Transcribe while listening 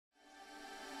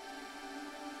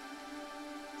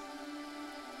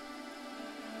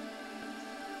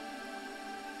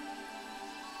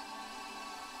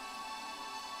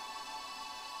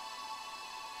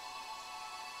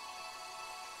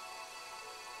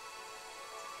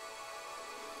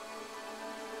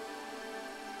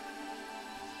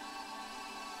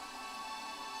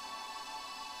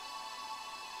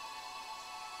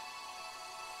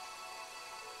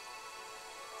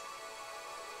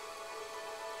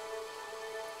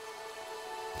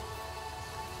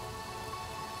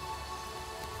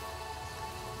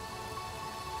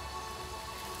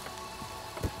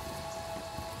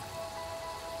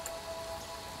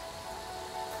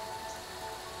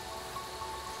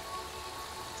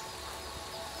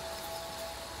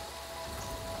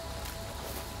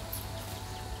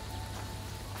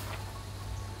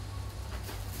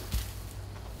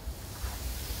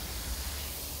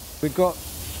We've got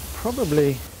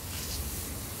probably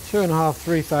 2,500 to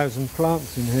 3,000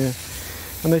 plants in here,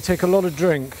 and they take a lot of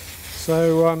drink.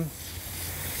 So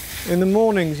in the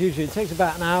mornings, usually it takes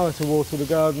about an hour to water the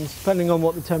gardens, depending on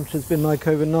what the temperature's been like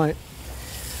overnight.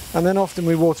 And then often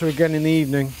we water again in the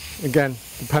evening, again,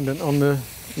 dependent on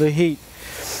the heat.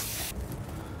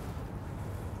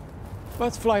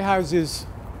 Butterfly houses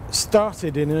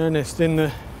started in earnest in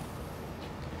the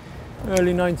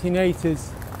early 1980s.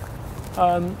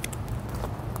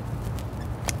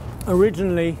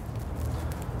 Originally,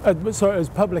 as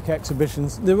public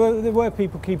exhibitions. There were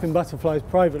people keeping butterflies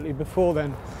privately before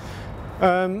then.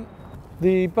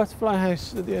 The Butterfly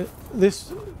House,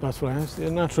 this Butterfly House,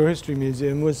 the Natural History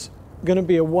Museum, was going to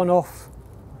be a one-off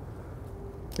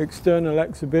external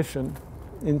exhibition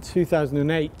in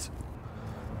 2008,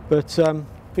 but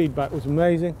feedback was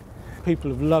amazing. People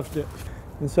have loved it,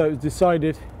 and so it was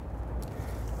decided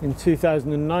in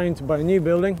 2009 to buy a new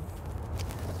building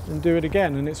and do it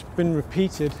again, and it's been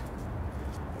repeated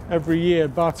every year,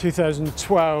 bar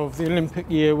 2012, the Olympic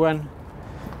year, when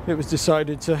it was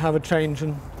decided to have a change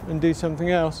and do something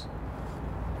else.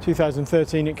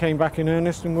 2013 it came back in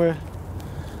earnest, and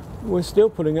we're still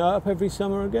putting it up every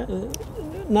summer again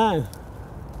now.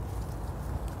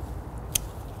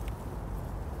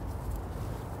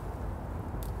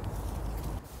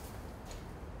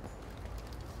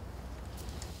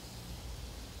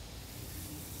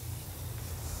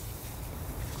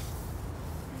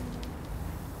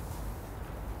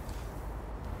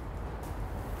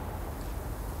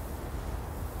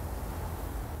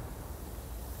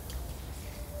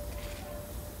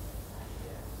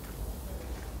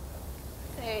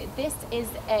 So this is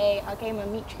a Argama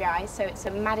metrii, so it's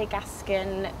a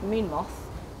Madagascan moon moth.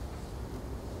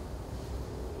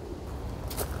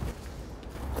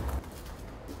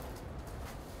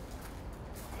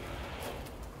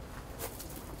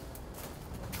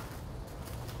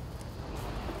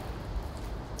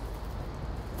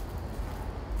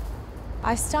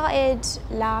 I started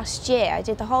last year. I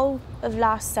did the whole of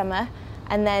last summer,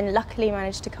 and then luckily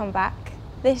managed to come back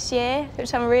this year,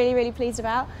 which I'm really, really pleased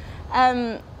about.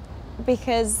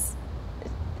 Because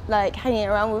like hanging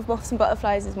around with moths and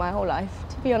butterflies is my whole life,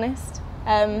 to be honest.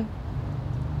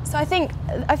 So I think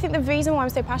the reason why I'm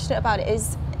so passionate about it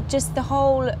is just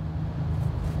the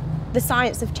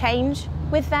science of change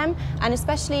with them, and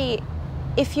especially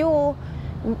if you're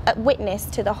a witness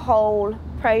to the whole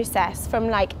process from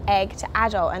like egg to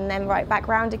adult and then right back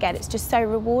round again. It's just so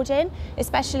rewarding,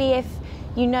 especially if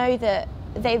you know that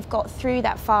they've got through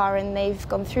that far and they've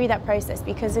gone through that process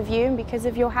because of you and because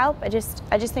of your help. I just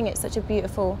think it's such a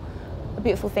beautiful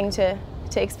thing to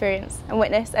experience and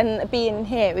witness, and being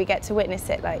here we get to witness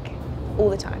it like all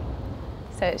the time.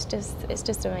 So it's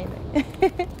just amazing.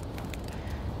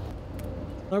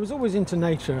 I was always into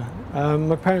nature.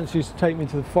 My parents used to take me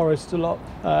to the forest a lot,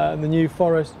 the New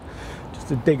Forest, just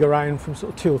to dig around from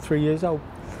sort of 2 or 3 years old.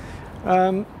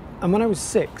 And when I was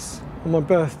 6, on my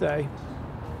birthday,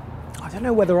 I don't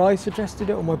know whether I suggested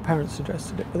it or my parents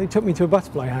suggested it, but they took me to a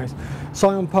butterfly house,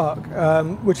 Syon Park,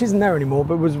 which isn't there anymore,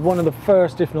 but was one of the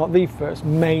first, if not the first,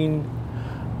 main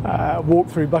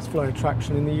walk-through butterfly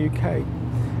attraction in the UK.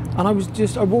 And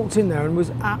I walked in there and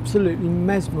was absolutely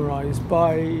mesmerised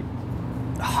by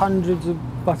hundreds of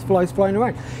butterflies flying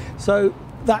around. So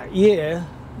that year,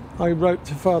 I wrote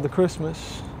to Father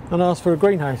Christmas and asked for a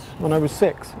greenhouse when I was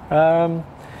 6. And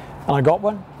I got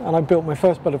one, and I built my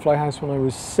first butterfly house when I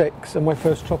was 6, and my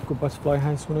first tropical butterfly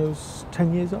house when I was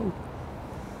 10 years old.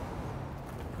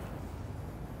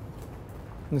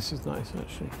 And this is nice,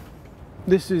 actually.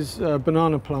 This is a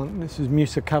banana plant. This is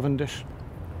Musa cavendish.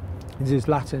 This is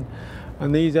Latin.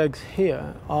 And these eggs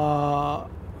here are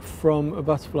from a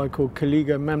butterfly called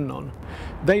Caliga memnon.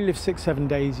 They live 6-7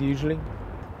 days usually,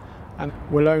 and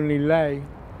will only lay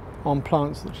on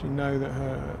plants that she know that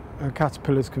her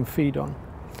caterpillars can feed on.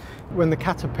 When the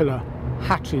caterpillar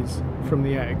hatches from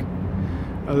the egg,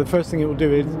 the first thing it will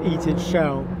do is eat its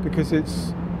shell, because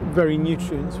it's very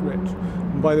nutrients rich.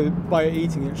 And by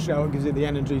eating its shell, it gives it the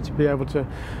energy to be able to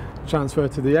transfer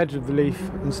to the edge of the leaf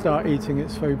and start eating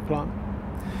its food plant.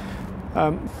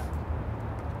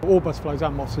 All butterflies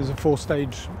and moths is a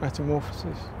 4-stage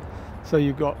metamorphosis. So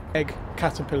you've got egg,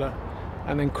 caterpillar,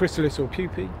 and then chrysalis or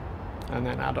pupae, and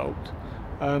then adult.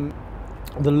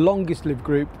 The longest lived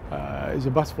group is a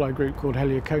butterfly group called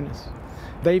Helioconus.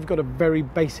 They've got a very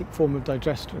basic form of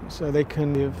digestion, so they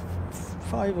can live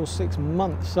 5 or 6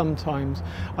 months sometimes.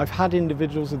 I've had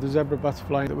individuals of the zebra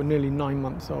butterfly that were nearly 9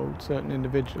 months old, certain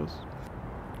individuals.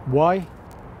 Why?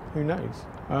 Who knows?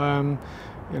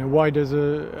 You know, why does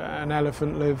an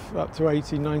elephant live up to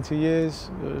 80, 90 years?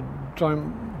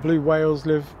 Giant blue whales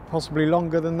live possibly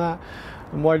longer than that.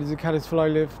 And why does a caddisfly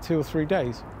live 2 or 3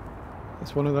 days?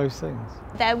 It's one of those things.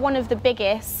 They're one of the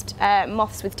biggest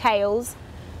moths with tails.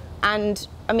 And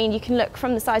I mean, you can look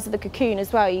from the size of the cocoon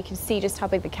as well, you can see just how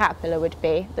big the caterpillar would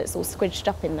be that's all squidged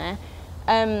up in there.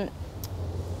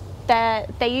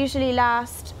 They usually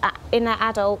last in their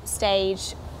adult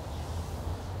stage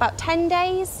about 10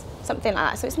 days, something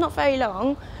like that. So it's not very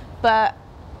long, but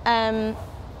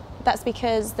that's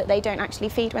because that they don't actually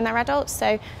feed when they're adults.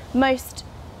 So most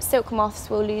silk moths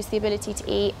will lose the ability to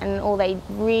eat, and all they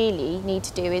really need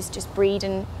to do is just breed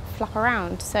and flap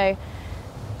around. So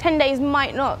 10 days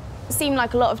might not seem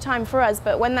like a lot of time for us,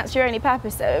 but when that's your only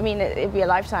purpose, I mean, it'd be a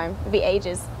lifetime, it'd be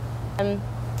ages.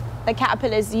 The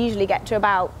caterpillars usually get to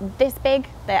about this big.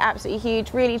 They're absolutely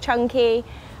huge, really chunky.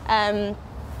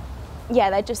 Yeah,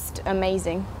 they're just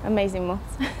amazing, amazing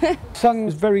moths. Son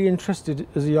was very interested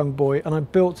as a young boy, and I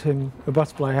built him a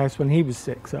butterfly house when he was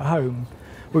 6 at home.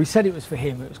 Well, he said it was for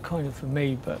him, it was kind of for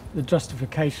me, but the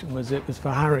justification was it was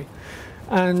for Harry.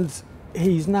 And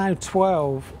he's now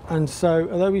 12, and so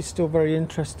although he's still very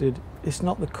interested, it's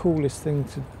not the coolest thing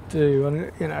to do.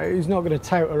 And you know, he's not going to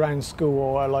tout around school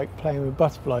or I like playing with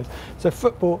butterflies. So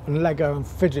football and Lego and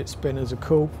fidget spinners are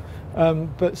cool,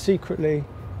 but secretly,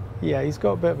 yeah, he's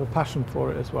got a bit of a passion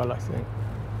for it as well, I think.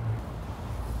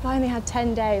 If I only had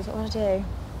 10 days, what would I do?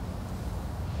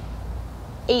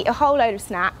 Eat a whole load of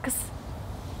snacks,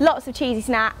 lots of cheesy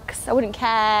snacks, I wouldn't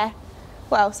care.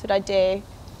 What else would I do?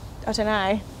 I don't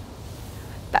know.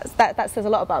 That says a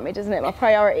lot about me, doesn't it? My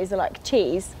priorities are like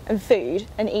cheese and food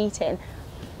and eating.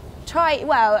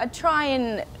 I'd try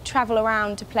and travel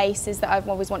around to places that I've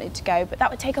always wanted to go, but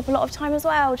that would take up a lot of time as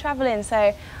well, travelling, so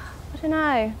I don't know.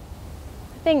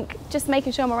 I think just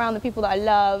making sure I'm around the people that I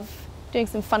love, doing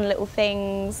some fun little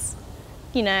things,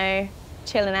 you know,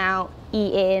 chilling out,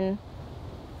 eating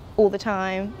all the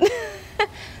time,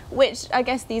 which I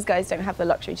guess these guys don't have the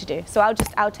luxury to do. So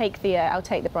I'll take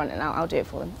the brunt and I'll do it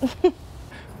for them.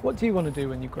 What do you want to do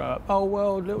when you grow up? Oh,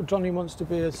 well, little Johnny wants to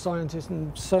be a scientist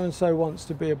and so wants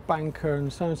to be a banker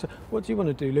and so. What do you want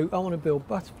to do, Luke? I want to build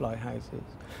butterfly houses.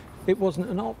 It wasn't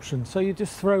an option. So you're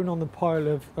just thrown on the pile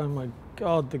of, oh my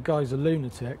God, the guy's a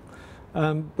lunatic.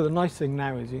 But the nice thing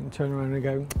now is you can turn around and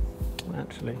go,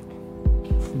 actually,